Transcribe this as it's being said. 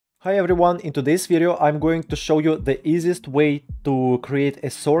Hi everyone, in today's video I'm going to show you the easiest way to create a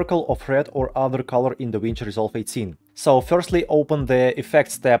circle of red or other color in Davinci Resolve 18. So firstly open the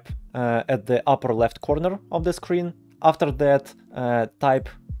Effects tab at the upper left corner of the screen. After that type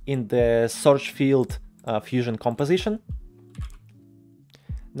in the search field Fusion Composition.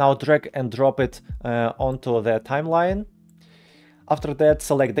 Now drag and drop it onto the timeline. After that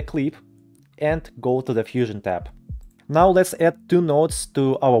select the clip and go to the Fusion tab. Now let's add two nodes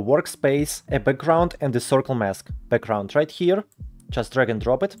to our workspace, a background and the circle mask. Background right here, just drag and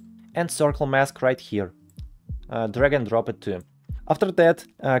drop it, and circle mask right here. Drag and drop it too. After that,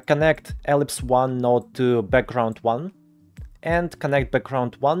 connect ellipse 1 node to background 1, and connect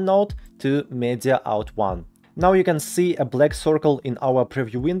background 1 node to media out 1. Now you can see a black circle in our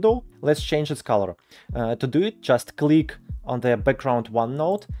preview window. Let's change its color. To do it, just click on the background 1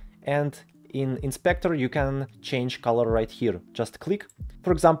 node, and in inspector you can change color right here. Just click.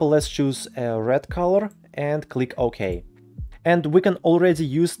 For example, let's choose a red color and click OK. And we can already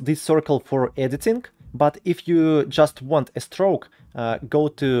use this circle for editing, but if you just want a stroke, go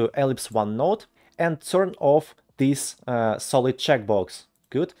to ellipse 1 node and turn off this solid checkbox.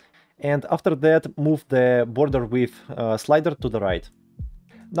 Good. And after that move the border width slider to the right.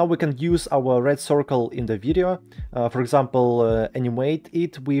 Now we can use our red circle in the video, for example, animate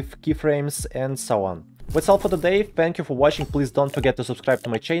it with keyframes and so on. That's all for today, thank you for watching, please don't forget to subscribe to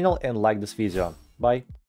my channel and like this video. Bye!